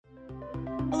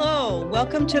Hello,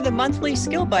 welcome to the monthly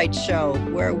Skill Bites show,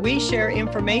 where we share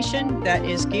information that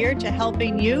is geared to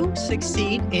helping you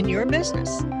succeed in your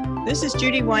business. This is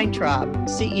Judy Weintraub,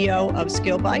 CEO of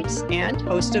Skill Bites and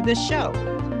host of this show.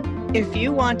 If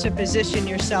you want to position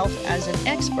yourself as an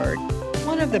expert,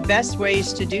 one of the best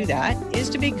ways to do that is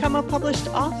to become a published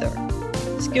author.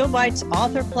 Skill Bites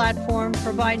author platform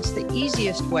provides the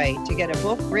easiest way to get a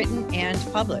book written and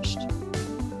published.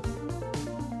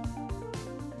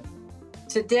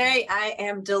 Today, I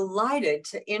am delighted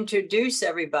to introduce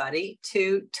everybody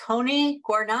to Tony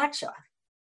Guaranaccia.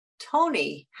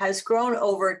 Tony has grown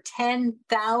over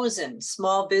 10,000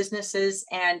 small businesses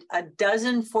and a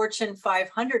dozen Fortune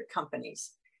 500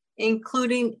 companies,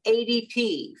 including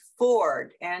ADP,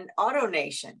 Ford, and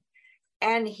AutoNation.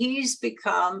 And he's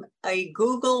become a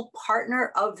Google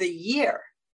Partner of the Year.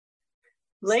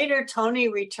 Later, Tony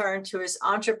returned to his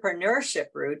entrepreneurship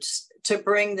roots to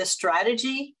bring the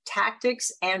strategy,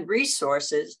 tactics, and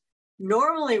resources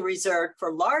normally reserved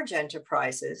for large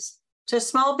enterprises to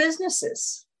small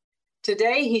businesses.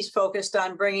 Today, he's focused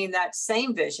on bringing that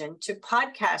same vision to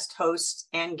podcast hosts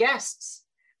and guests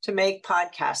to make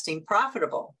podcasting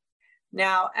profitable.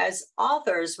 Now, as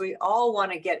authors, we all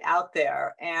want to get out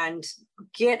there and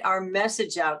get our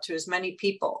message out to as many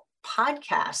people.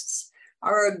 Podcasts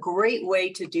are a great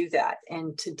way to do that.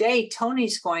 And today,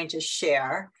 Tony's going to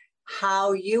share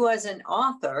how you as an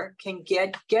author can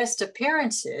get guest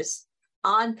appearances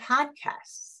on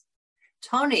podcasts.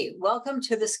 Tony, welcome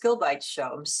to the Skill Bites show.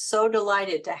 I'm so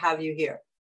delighted to have you here.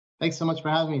 Thanks so much for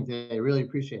having me today. I really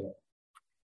appreciate it.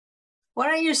 Why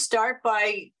don't you start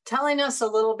by telling us a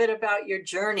little bit about your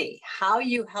journey, how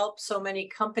you help so many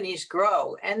companies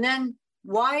grow, and then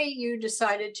why you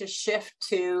decided to shift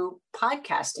to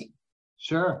podcasting?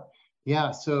 Sure.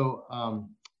 Yeah. So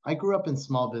I grew up in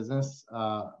small business.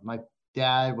 My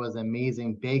dad was an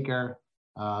amazing baker.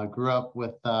 Grew up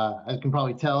with, as you can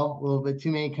probably tell, a little bit too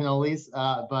many cannolis,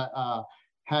 but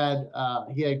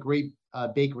he had great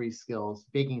baking skills,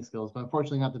 but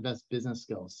unfortunately not the best business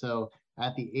skills. So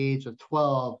at the age of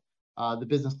 12, the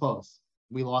business closed.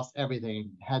 We lost everything.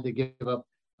 Had to give up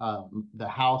the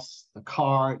house, the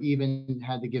car, even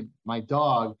had to give my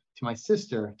dog to my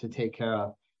sister to take care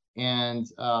of. And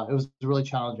it was a really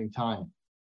challenging time.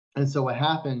 And so what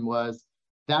happened was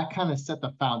that kind of set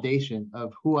the foundation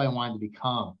of who I wanted to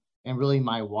become and really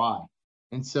my why.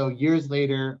 And so years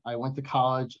later, I went to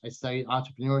college, I studied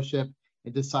entrepreneurship,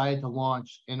 and decided to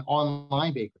launch an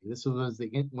online bakery. This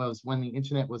was when the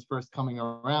internet was first coming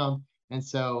around. And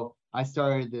so I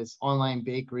started this online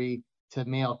bakery to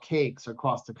mail cakes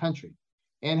across the country,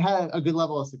 and had a good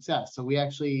level of success. So we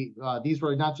actually, these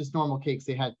were not just normal cakes,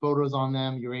 they had photos on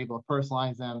them, you were able to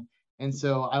personalize them. And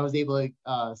so I was able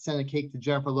to send a cake to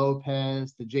Jennifer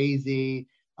Lopez, to Jay-Z.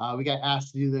 We got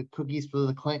asked to do the cookies for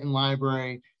the Clinton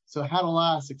Library. So I had a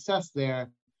lot of success there.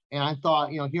 And I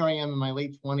thought, here I am in my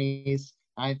late 20s.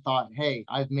 I thought, hey,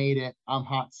 I've made it, I'm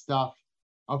hot stuff.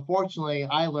 Unfortunately,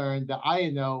 I learned that I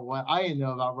didn't know what I didn't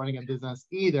know about running a business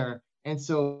either. And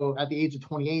so at the age of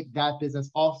 28, that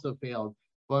business also failed.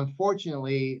 But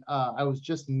unfortunately, I was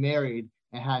just married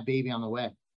and had a baby on the way.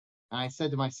 And I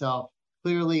said to myself,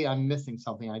 clearly I'm missing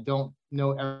something. I don't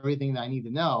know everything that I need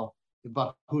to know,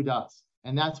 but who does?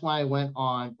 And that's why I went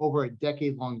on over a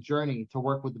decade-long journey to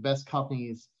work with the best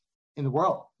companies in the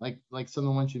world, like some of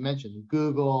the ones you mentioned,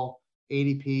 Google,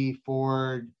 ADP,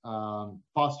 Ford,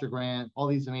 Foster Grant, all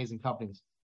these amazing companies.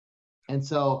 And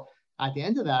so at the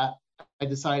end of that, I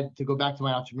decided to go back to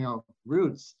my entrepreneurial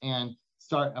roots and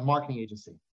start a marketing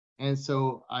agency. And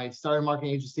so I started a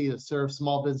marketing agency to serve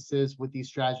small businesses with these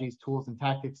strategies, tools, and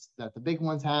tactics that the big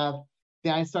ones have.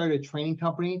 Then I started a training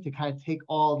company to kind of take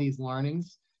all these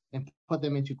learnings and put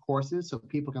them into courses so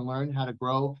people can learn how to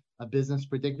grow a business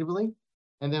predictably.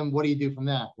 And then what do you do from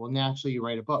that? Well, naturally, you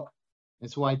write a book.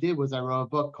 And so what I did was I wrote a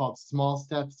book called Small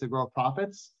Steps to Grow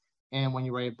Profits. And when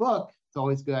you write a book, it's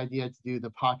always a good idea to do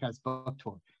the podcast book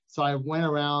tour. So I went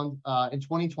around in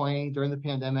 2020 during the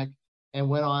pandemic and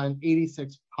went on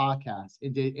 86 podcasts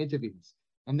and did interviews.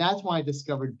 And that's when I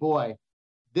discovered, boy,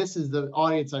 this is the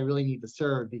audience I really need to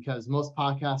serve, because most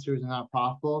podcasters are not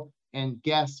profitable and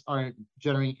guests aren't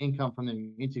generating income from their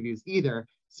interviews either.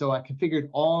 So I configured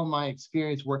all my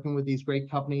experience working with these great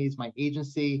companies, my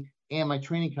agency and my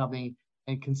training company,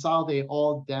 and consolidate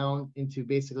all down into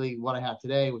basically what I have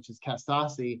today, which is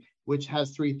Castosity, which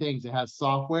has three things. It has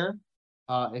software,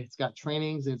 it's got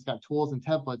trainings, and it's got tools and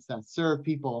templates that serve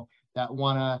people that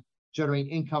want to generate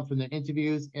income from their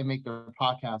interviews and make their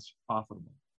podcast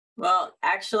profitable. Well,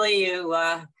 actually, you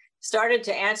started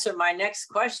to answer my next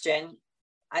question.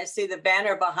 I see the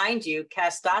banner behind you,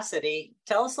 Castosity.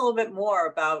 Tell us a little bit more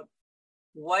about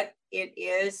what it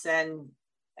is and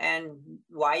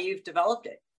why you've developed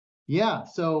it. Yeah.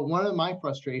 So one of my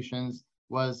frustrations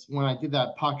was when I did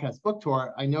that podcast book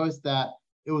tour, I noticed that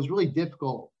it was really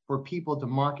difficult for people to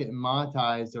market and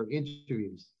monetize their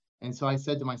interviews. And so I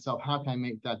said to myself, how can I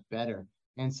make that better?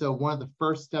 And so one of the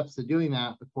first steps to doing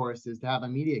that, of course, is to have a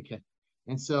media kit.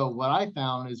 And so what I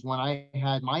found is when I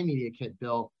had my media kit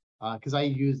built, because I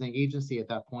used an agency at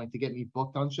that point to get me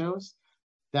booked on shows,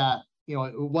 that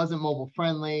it wasn't mobile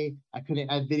friendly. I couldn't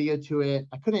add video to it.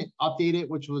 I couldn't update it,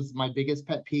 which was my biggest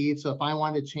pet peeve. So if I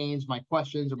wanted to change my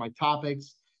questions or my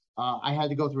topics, I had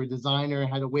to go through a designer. I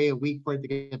had to wait a week for it to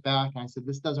get back. And I said,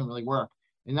 this doesn't really work.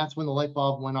 And that's when the light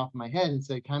bulb went off in my head and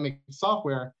said, can I make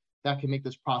software that can make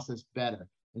this process better?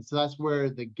 And so that's where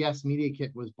the guest media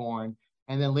kit was born.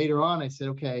 And then later on, I said,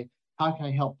 okay, how can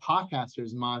I help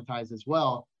podcasters monetize as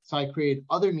well? So I created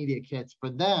other media kits for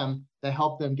them that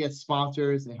help them get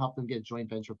sponsors and help them get joint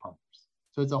venture partners.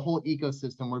 So it's a whole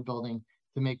ecosystem we're building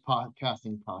to make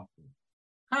podcasting profitable.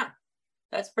 Huh.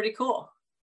 That's pretty cool.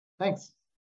 Thanks.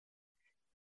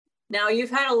 Now,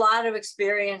 you've had a lot of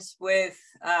experience with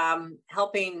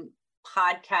helping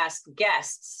podcast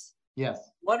guests. Yes.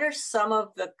 What are some of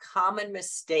the common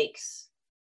mistakes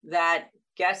that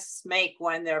guests make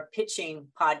when they're pitching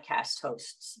podcast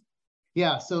hosts?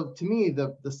 Yeah, so to me,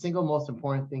 the single most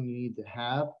important thing you need to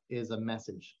have is a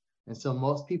message. And so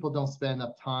most people don't spend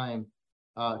enough time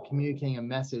communicating a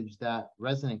message that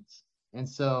resonates. And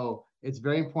so it's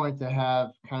very important to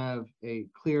have kind of a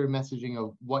clear messaging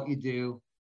of what you do,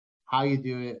 how you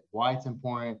do it, why it's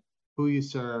important, who you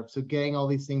serve. So getting all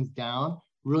these things down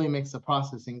really makes the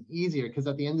processing easier, because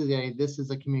at the end of the day, this is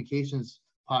a communications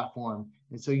platform.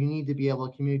 And so you need to be able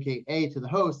to communicate, A, to the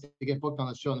host to get booked on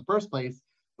the show in the first place,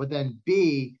 but then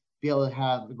B, be able to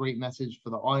have a great message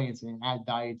for the audience and add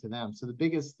value to them. So the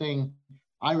biggest thing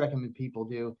I recommend people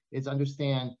do is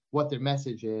understand what their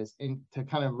message is, and to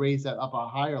kind of raise that up a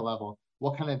higher level,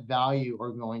 what kind of value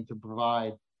are going to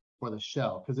provide for the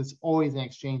show, because it's always an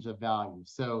exchange of value.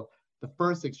 So the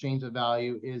first exchange of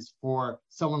value is for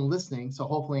someone listening. So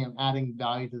hopefully I'm adding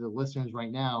value to the listeners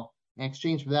right now. In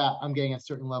exchange for that, I'm getting a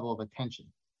certain level of attention.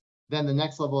 Then the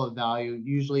next level of value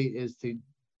usually is to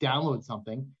download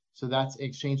something. So that's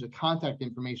exchange of contact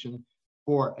information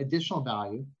for additional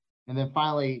value. And then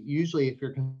finally, usually if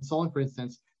you're consulting, for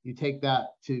instance, you take that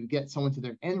to get someone to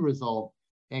their end result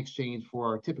in exchange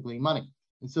for typically money.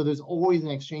 And so there's always an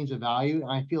exchange of value.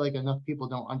 And I feel like enough people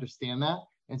don't understand that.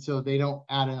 And so they don't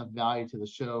add enough value to the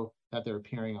show that they're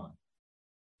appearing on.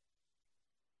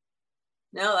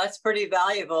 No, that's pretty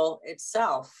valuable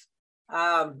itself.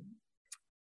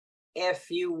 If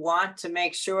you want to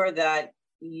make sure that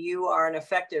you are an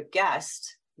effective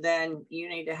guest, then you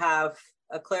need to have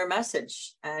a clear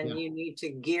message, and you need to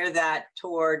gear that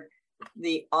toward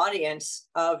the audience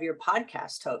of your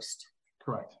podcast host.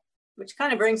 Correct. Which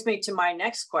kind of brings me to my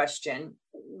next question.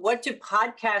 What do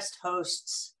podcast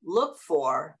hosts look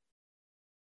for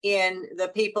in the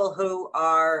people who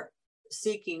are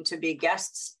seeking to be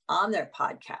guests on their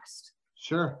podcast?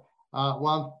 Sure.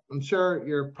 Well, I'm sure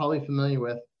you're probably familiar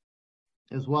with,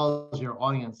 as well as your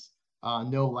audience,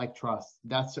 know, like, trust.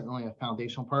 That's certainly a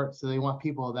foundational part. So they want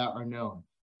people that are known.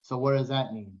 So what does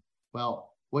that mean?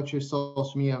 Well, what's your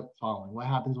social media following? What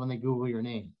happens when they Google your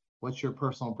name? What's your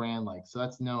personal brand like? So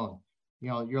that's known.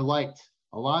 You're liked.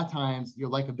 A lot of times your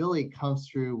likability comes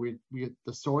through with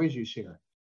the stories you share.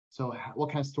 So what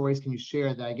kind of stories can you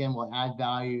share that, again, will add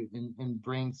value and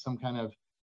bring some kind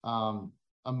of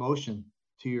emotion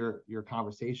to your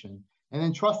conversation? And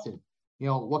then trusted.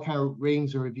 What kind of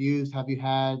ratings or reviews have you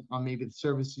had on maybe the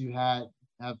services you have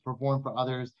performed for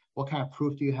others? What kind of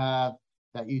proof do you have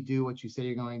that you do what you say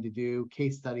you're going to do?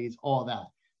 Case studies, all that.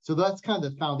 So that's kind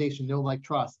of the foundation, know, like,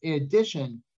 trust. In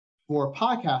addition, for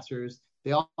podcasters,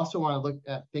 they also want to look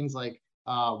at things like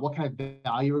what kind of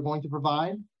value we're going to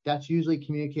provide. That's usually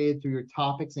communicated through your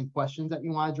topics and questions that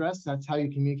you want to address. That's how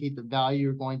you communicate the value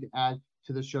you're going to add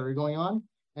to the show you're going on.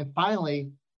 And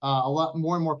finally, a lot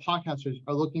more and more podcasters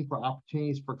are looking for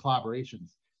opportunities for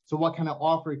collaborations. So what kind of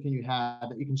offer can you have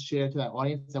that you can share to that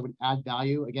audience that would add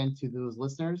value, again, to those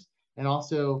listeners? And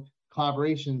also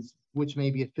collaborations, which may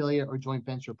be affiliate or joint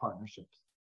venture partnerships.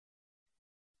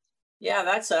 Yeah,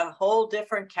 that's a whole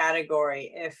different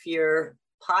category. If your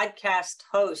podcast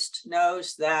host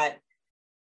knows that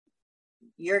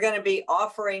you're going to be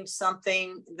offering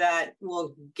something that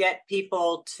will get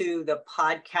people to the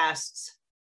podcast's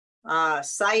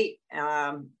site,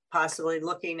 possibly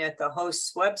looking at the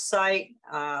host's website,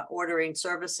 ordering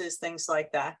services, things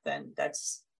like that, then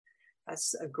that's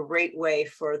a great way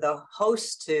for the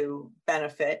host to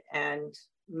benefit and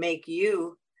make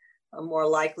you a more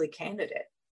likely candidate.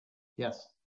 Yes,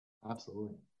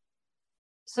 absolutely.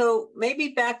 So maybe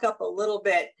back up a little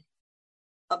bit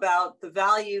about the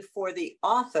value for the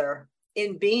author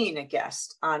in being a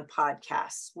guest on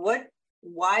podcasts.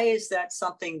 Why is that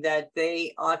something that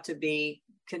they ought to be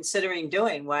considering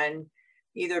doing when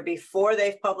either before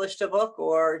they've published a book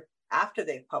or after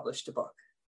they've published a book?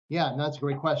 Yeah, that's a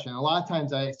great question. A lot of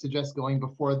times I suggest going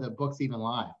before the book's even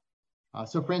live.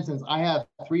 So for instance, I have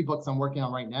 3 books I'm working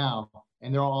on right now,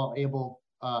 and they're all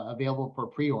available for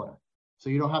pre-order. So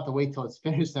you don't have to wait till it's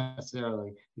finished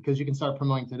necessarily, because you can start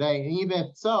promoting today. And even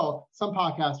if so, some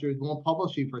podcasters won't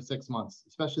publish you for 6 months,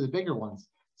 especially the bigger ones.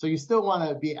 So you still want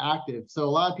to be active. So a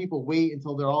lot of people wait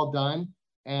until they're all done,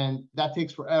 and that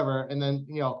takes forever. And then,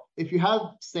 if you have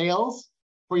sales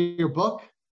for your book,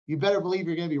 you better believe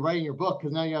you're going to be writing your book,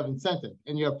 because now you have incentive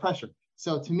and you have pressure.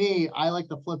 So to me, I like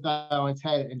to flip that on its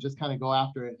head and just kind of go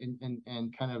after it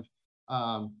and kind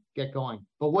of get going.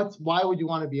 But why would you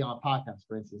want to be on a podcast,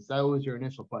 for instance? That was your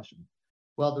initial question.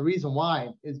 Well, the reason why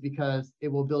is because it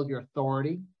will build your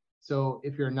authority. So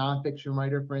if you're a nonfiction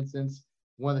writer, for instance,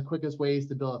 one of the quickest ways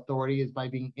to build authority is by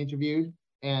being interviewed.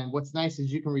 And what's nice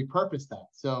is you can repurpose that.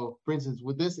 So for instance,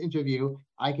 with this interview,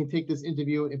 I can take this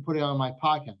interview and put it on my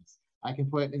podcast. I can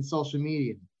put it in social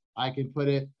media. I can put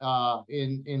it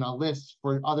in a list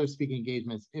for other speaking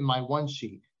engagements in my one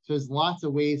sheet. So there's lots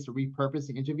of ways to repurpose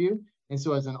the interview. And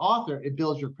so as an author, it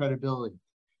builds your credibility.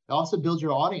 It also builds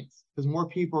your audience, because more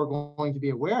people are going to be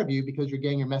aware of you because you're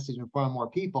getting your message in front of more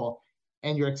people,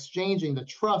 and you're exchanging the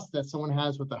trust that someone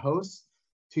has with the host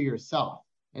to yourself.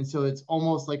 And so it's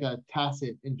almost like a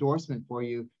tacit endorsement for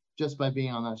you just by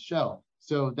being on that show.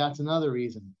 So that's another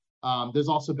reason. There's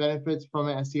also benefits from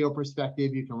an SEO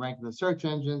perspective. You can rank in the search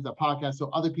engines, the podcast, so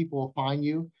other people will find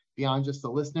you beyond just the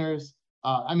listeners.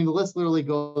 The list literally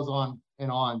goes on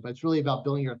and on, but it's really about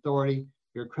building your authority,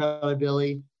 your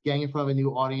credibility, getting in front of a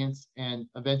new audience, and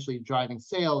eventually driving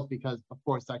sales, because of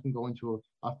course that can go into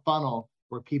a funnel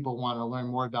where people want to learn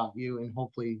more about you and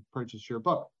hopefully purchase your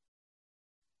book.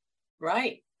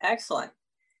 Right. Excellent.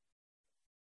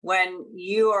 When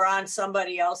you are on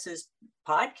somebody else's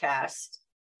podcast,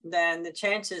 then the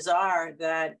chances are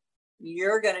that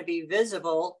you're going to be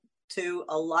visible to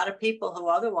a lot of people who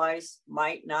otherwise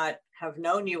might not have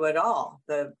known you at all.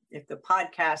 If the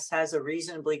podcast has a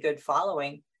reasonably good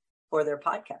following for their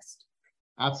podcast.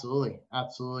 Absolutely.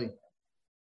 Absolutely.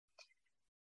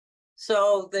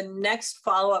 So the next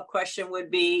follow-up question would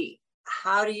be,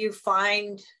 how do you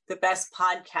find the best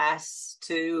podcasts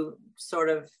to sort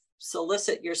of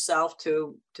solicit yourself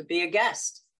to be a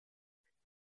guest?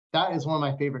 That is one of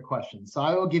my favorite questions. So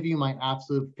I will give you my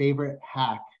absolute favorite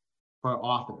hack for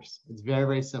authors. It's very,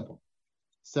 very simple.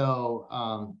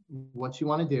 So what you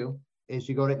want to do is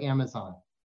you go to Amazon.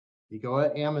 You go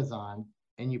to Amazon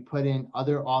and you put in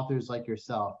other authors like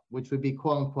yourself, which would be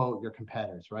quote unquote your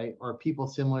competitors, right? Or people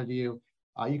similar to you.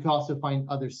 You can also find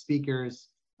other speakers.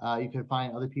 You can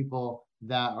find other people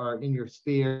that are in your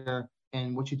sphere.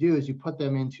 And what you do is you put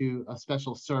them into a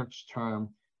special search term,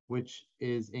 which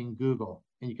is in Google.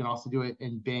 And you can also do it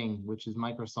in Bing, which is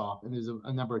Microsoft. And there's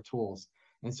a number of tools.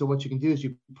 And so what you can do is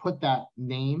you put that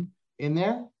name in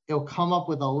there. It'll come up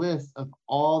with a list of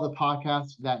all the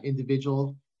podcasts that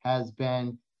individual has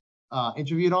been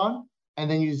interviewed on.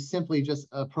 And then you simply just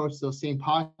approach those same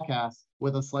podcasts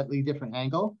with a slightly different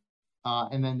angle.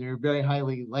 And then they're very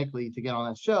highly likely to get on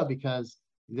that show because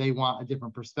they want a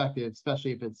different perspective,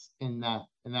 especially if it's in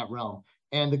that realm.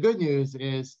 And the good news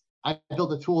is I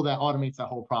built a tool that automates that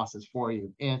whole process for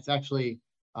you. And it's actually,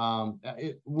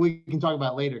 we can talk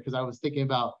about it later, because I was thinking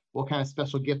about what kind of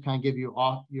special gift can I give you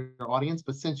off your audience.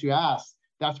 But since you asked,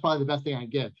 that's probably the best thing I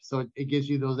give. So it gives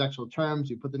you those actual terms.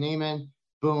 You put the name in,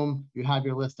 boom, you have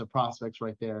your list of prospects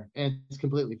right there. And it's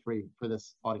completely free for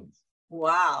this audience.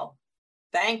 Wow.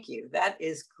 Thank you. That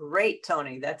is great,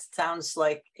 Tony. That sounds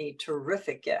like a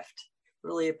terrific gift.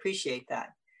 Really appreciate that.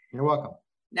 You're welcome.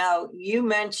 Now, you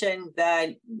mentioned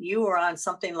that you were on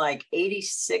something like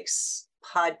 86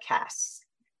 podcasts.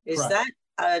 Is Correct.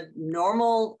 that a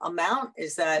normal amount?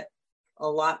 Is that a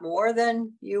lot more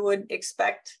than you would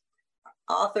expect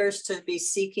authors to be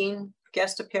seeking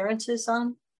guest appearances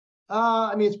on?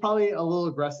 It's probably a little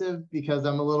aggressive because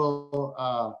I'm a little,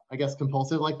 I guess,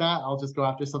 compulsive like that. I'll just go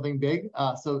after something big.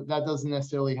 So that doesn't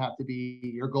necessarily have to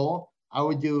be your goal. I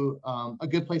would do a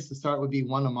good place to start would be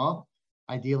 1 a month.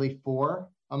 Ideally 4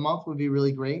 a month would be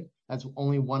really great. That's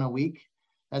only 1 a week.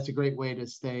 That's a great way to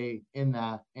stay in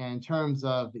that. And in terms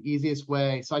of the easiest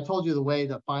way, so I told you the way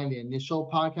to find the initial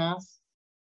podcast,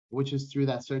 which is through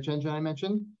that search engine I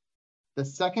mentioned. The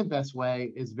second best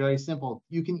way is very simple.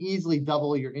 You can easily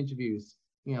double your interviews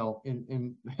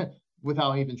in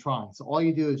without even trying. So all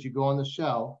you do is you go on the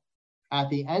show. At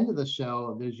the end of the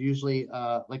show, there's usually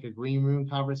like a green room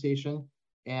conversation.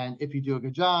 And if you do a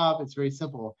good job, it's very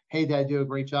simple. Hey, did I do a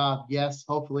great job? Yes,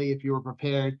 hopefully, if you were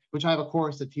prepared, which I have a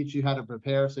course that teaches you how to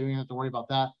prepare, so you don't have to worry about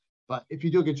that. But if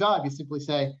you do a good job, you simply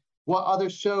say, what other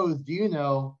shows do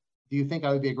you think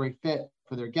I would be a great fit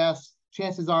for their guests?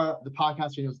 Chances are the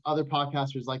podcaster knows other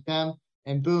podcasters like them,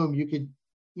 and boom, you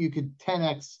could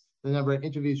 10x the number of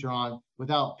interviews you're on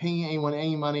without paying anyone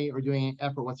any money or doing any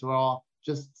effort whatsoever,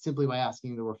 just simply by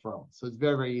asking the referral. So it's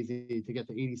very, very easy to get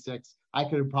to 86. I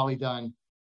could have probably done,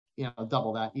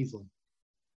 double that easily.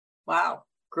 Wow,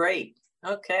 great.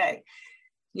 Okay.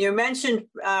 You mentioned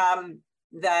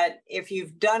that if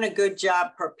you've done a good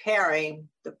job preparing,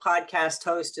 the podcast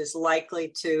host is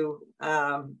likely to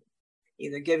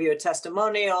either give you a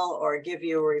testimonial or give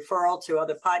you a referral to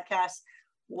other podcasts.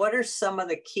 What are some of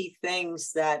the key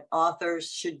things that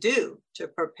authors should do to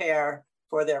prepare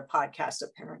for their podcast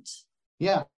appearance?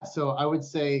 Yeah, so I would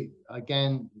say,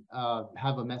 again,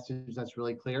 have a message that's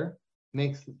really clear.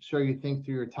 Make sure you think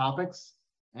through your topics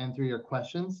and through your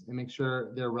questions and make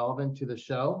sure they're relevant to the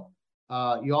show.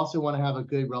 You also want to have a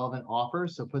good relevant offer,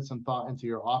 so put some thought into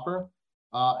your offer.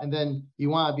 And then you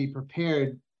want to be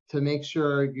prepared to make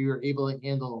sure you're able to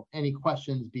handle any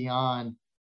questions beyond,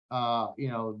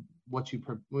 what you,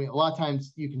 a lot of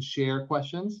times you can share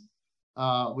questions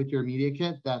with your media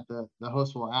kit that the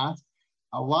host will ask.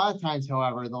 A lot of times,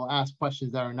 however, they'll ask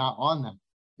questions that are not on them.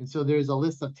 And so there's a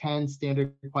list of 10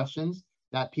 standard questions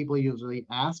that people usually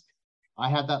ask. I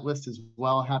have that list as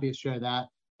well, happy to share that.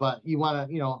 But you want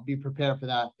to, be prepared for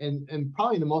that. And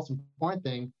probably the most important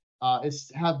thing is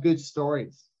to have good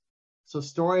stories. So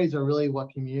stories are really what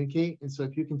communicate. And so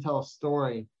if you can tell a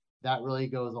story, that really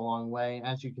goes a long way.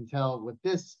 As you can tell with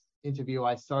this interview,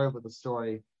 I started with a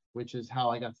story, which is how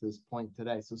I got to this point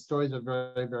today. So stories are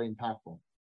very, very impactful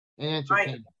and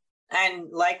entertaining. Right.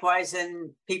 And likewise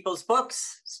in people's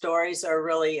books, stories are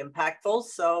really impactful.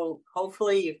 So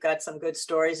hopefully you've got some good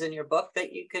stories in your book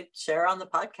that you could share on the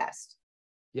podcast.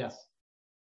 Yes.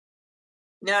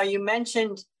 Now, you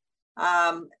mentioned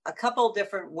a couple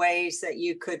different ways that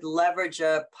you could leverage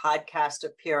a podcast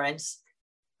appearance.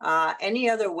 Any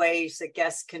other ways that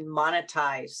guests can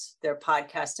monetize their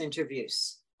podcast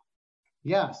interviews?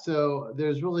 Yeah, so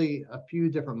there's really a few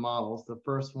different models. The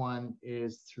first one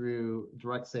is through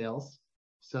direct sales.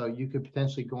 So you could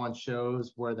potentially go on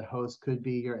shows where the host could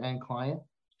be your end client.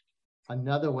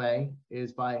 Another way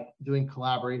is by doing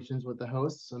collaborations with the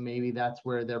host. So maybe that's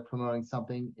where they're promoting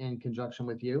something in conjunction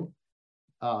with you.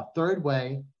 Third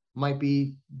way might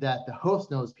be that the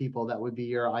host knows people that would be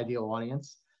your ideal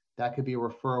audience. That could be a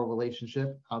referral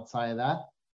relationship outside of that.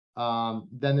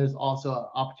 Then there's also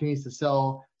opportunities to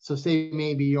sell. So say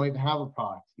maybe you don't even have a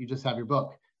product, you just have your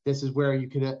book. This is where you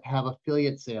could have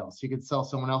affiliate sales. You could sell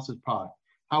someone else's product.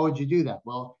 How would you do that?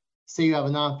 Well, say you have a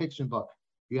nonfiction book.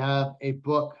 You have a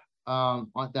book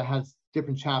that has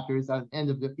different chapters. At the end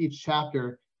of each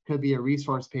chapter could be a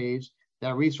resource page.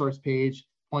 That resource page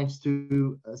points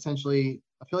to essentially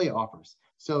affiliate offers.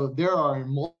 So there are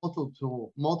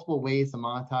multiple ways to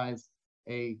monetize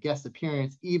a guest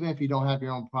appearance, even if you don't have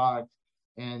your own product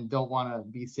and don't want to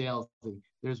be salesy.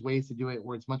 There's ways to do it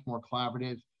where it's much more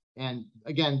collaborative. And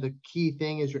again, the key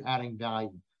thing is you're adding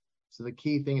value. So the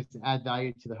key thing is to add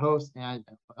value to the host and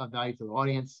add value to the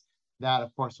audience. That,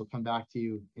 of course, will come back to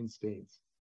you in spades.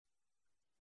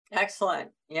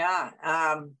 Excellent. Yeah.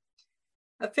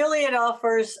 Affiliate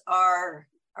offers are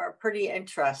pretty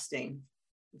interesting,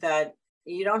 that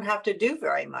you don't have to do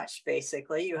very much.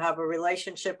 Basically, you have a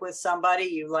relationship with somebody,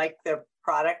 you like their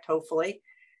product, hopefully,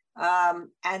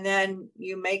 and then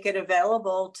you make it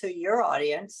available to your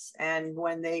audience. And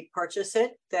when they purchase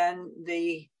it, then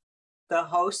the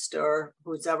host or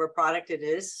whoever product it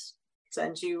is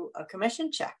sends you a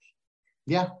commission check.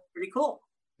 Yeah. Pretty cool.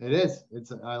 It is.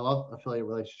 I love affiliate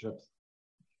relationships.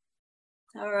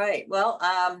 All right. Well,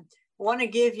 I want to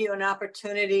give you an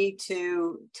opportunity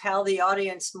to tell the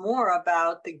audience more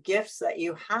about the gifts that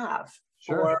you have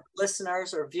for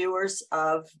listeners or viewers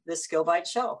of the Skill Bite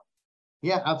Show.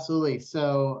 Yeah, absolutely.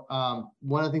 So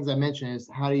one of the things I mentioned is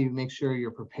how do you make sure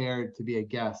you're prepared to be a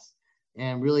guest?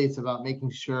 And really, it's about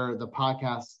making sure the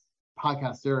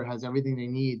podcaster has everything they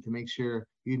need to make sure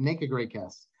you make a great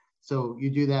guest. So you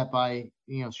do that by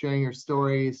sharing your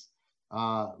stories,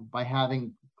 by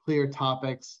having clear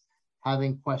topics,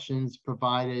 having questions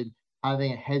provided,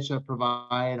 having a headshot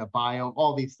provided, a bio,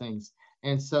 all these things.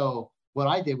 And so what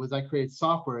I did was I created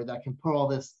software that can put all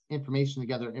this information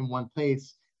together in one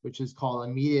place, which is called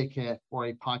a media kit or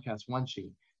a podcast one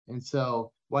sheet. And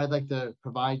so what I'd like to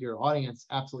provide your audience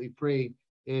absolutely free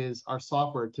is our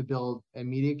software to build a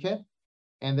media kit.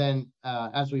 And then,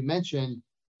 as we mentioned,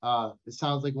 it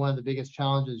sounds like one of the biggest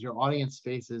challenges your audience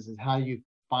faces is how you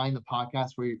find the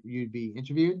podcast where you'd be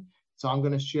interviewed. So I'm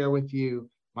going to share with you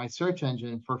my search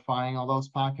engine for finding all those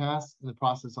podcasts and the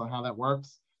process on how that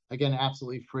works. Again,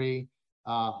 absolutely free.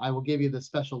 I will give you the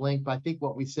special link, but I think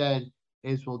what we said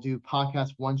is we'll do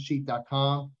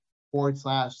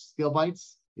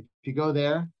podcastonesheet.com/skillbites. If you go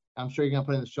there, I'm sure you're going to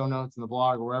put in the show notes in the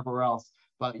blog or wherever else,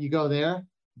 but you go there,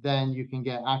 then you can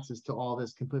get access to all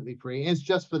this completely free. And it's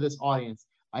just for this audience.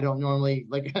 I don't normally,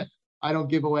 like, I don't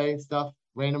give away stuff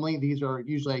randomly. These are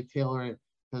usually I tailor it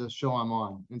to the show I'm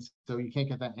on. And so you can't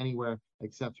get that anywhere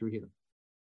except through here.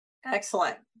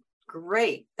 Excellent.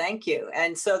 Great. Thank you.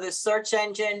 And so the search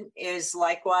engine is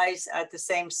likewise at the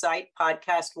same site,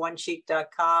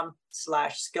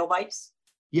 podcastonesheet.com/skillbites.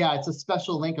 Yeah, it's a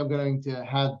special link I'm going to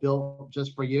have built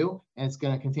just for you. And it's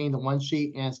going to contain the one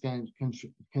sheet, and it's going to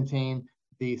contain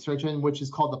the search engine, which is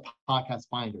called the Podcast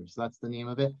Finder. So that's the name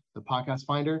of it, the Podcast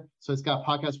Finder. So it's got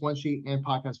Podcast One Sheet and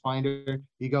Podcast Finder.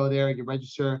 You go there, you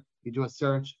register, you do a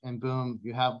search, and boom,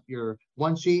 you have your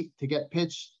one sheet to get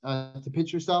pitched, to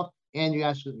pitch yourself, and you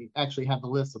actually have the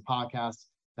list of podcasts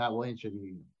that will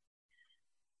interview you.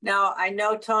 Now, I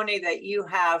know, Tony, that you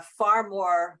have far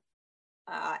more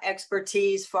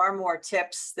expertise, far more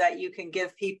tips that you can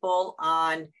give people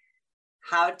on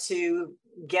how to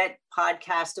get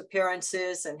podcast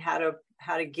appearances and how to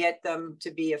get them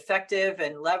to be effective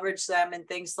and leverage them and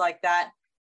things like that.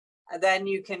 Then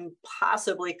you can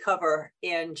possibly cover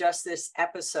in just this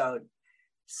episode.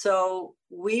 So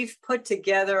we've put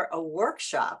together a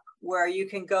workshop where you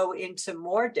can go into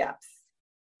more depth.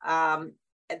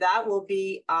 That will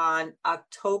be on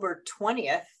October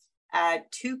 20th at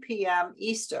 2 p.m.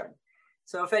 Eastern.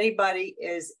 So if anybody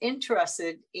is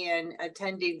interested in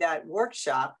attending that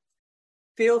workshop,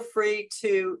 feel free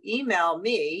to email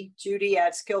me,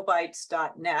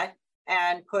 judy@skillbites.net,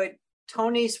 and put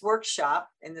Tony's workshop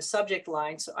in the subject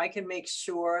line so I can make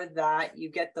sure that you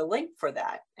get the link for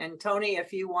that. And Tony,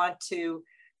 if you want to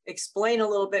explain a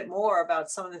little bit more about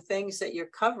some of the things that you're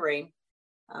covering,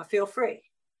 feel free.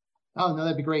 Oh, no,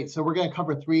 that'd be great. So we're going to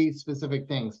cover 3 specific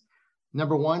things.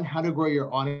 Number 1, how to grow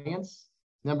your audience.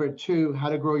 Number 2, how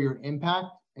to grow your impact.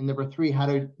 And number 3, how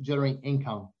to generate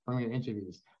income from your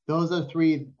interviews. Those are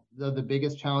 3 of the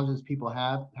biggest challenges people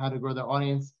have: how to grow their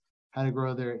audience, how to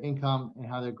grow their income, and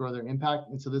how to grow their impact.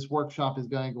 And so this workshop is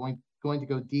going to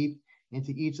go deep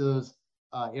into each of those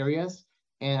areas.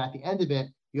 And at the end of it,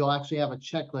 you'll actually have a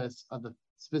checklist of the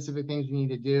specific things you need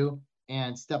to do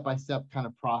and step-by-step kind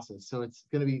of process. So it's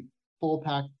going to be full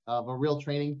pack of a real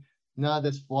training, none of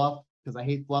this fluff, because I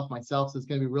hate fluff myself. So it's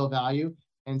going to be real value.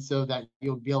 And so that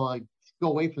you'll be able to go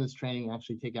away from this training and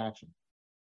actually take action.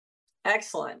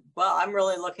 Excellent. Well, I'm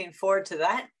really looking forward to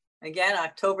that. Again,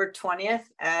 October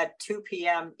 20th at 2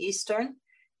 p.m. Eastern.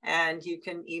 And you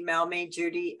can email me,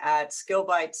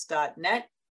 judy@skillbites.net,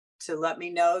 to let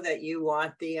me know that you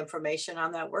want the information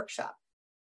on that workshop.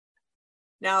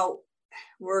 Now,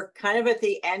 we're kind of at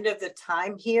the end of the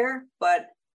time here, but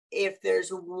if there's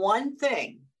one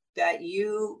thing that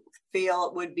you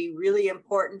feel would be really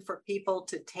important for people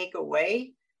to take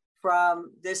away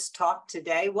from this talk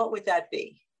today, what would that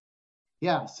be?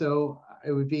 Yeah, so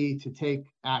it would be to take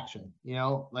action.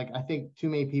 Like I think too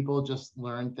many people just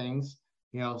learn things,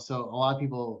 so a lot of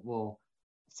people will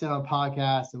sit on a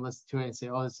podcast and listen to it and say,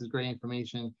 oh, this is great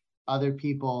information. Other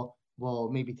people will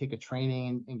maybe take a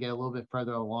training and get a little bit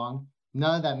further along.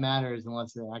 None of that matters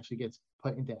unless it actually gets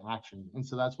put into action. And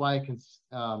so that's why I can,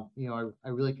 I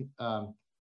really,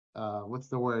 what's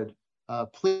the word?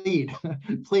 Plead.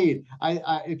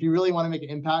 If you really want to make an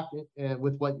impact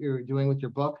with what you're doing with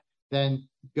your book, then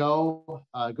go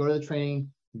to the training,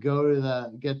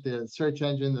 get the search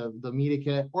engine, the media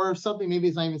kit, or something. Maybe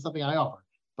it's not even something I offer,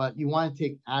 but you want to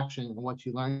take action on what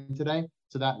you learned today,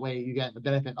 so that way you get the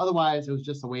benefit. Otherwise, it was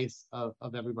just a waste of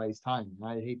everybody's time. And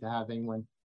I'd hate to have anyone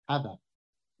have that.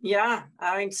 Yeah,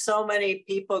 I mean, so many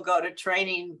people go to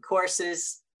training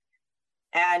courses,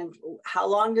 and how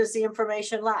long does the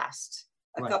information last?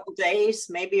 A couple days,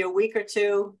 maybe a week or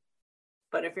two.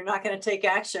 But if you're not going to take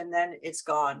action, then it's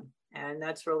gone. And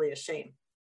that's really a shame.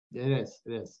 It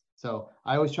is. So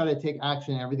I always try to take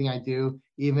action in everything I do,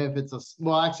 even if it's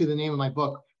actually the name of my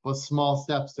book was Small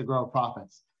Steps to Grow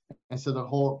Profits. And so the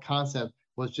whole concept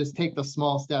was just take the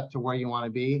small step to where you want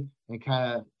to be and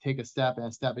kind of take a step,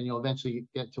 and you'll eventually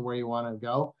get to where you want to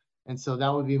go. And so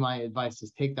that would be my advice,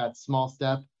 is take that small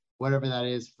step, whatever that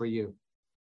is for you.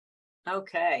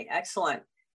 Okay, excellent.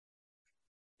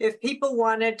 If people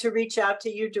wanted to reach out to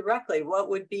you directly, what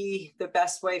would be the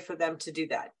best way for them to do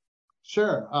that?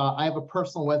 Sure. I have a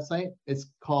personal website. It's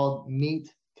called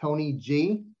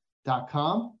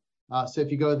meettonyg.com. So if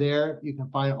you go there, you can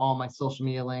find all my social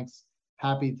media links.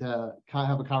 Happy to kind of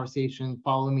have a conversation.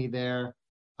 Follow me there.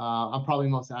 I'm probably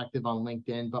most active on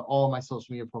LinkedIn, but all my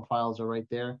social media profiles are right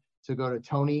there. So go to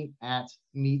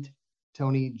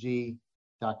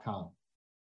tony@meettonyg.com.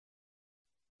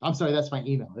 I'm sorry, that's my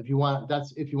email. If you want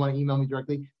to email me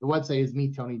directly, the website is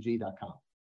meettonyg.com.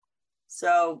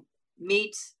 So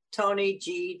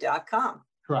meettonyg.com.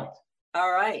 Correct.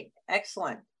 All right.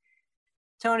 Excellent.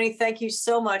 Tony, thank you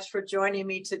so much for joining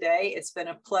me today. It's been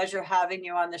a pleasure having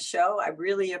you on the show. I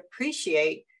really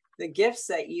appreciate the gifts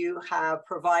that you have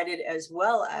provided as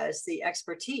well as the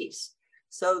expertise.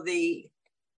 So the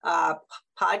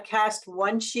podcast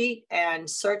one sheet and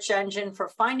search engine for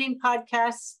finding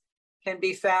podcasts can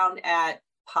be found at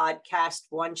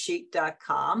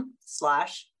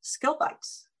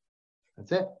podcastonesheet.com/skillbites.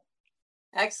 That's it.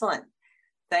 Excellent.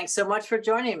 Thanks so much for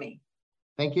joining me.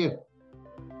 Thank you.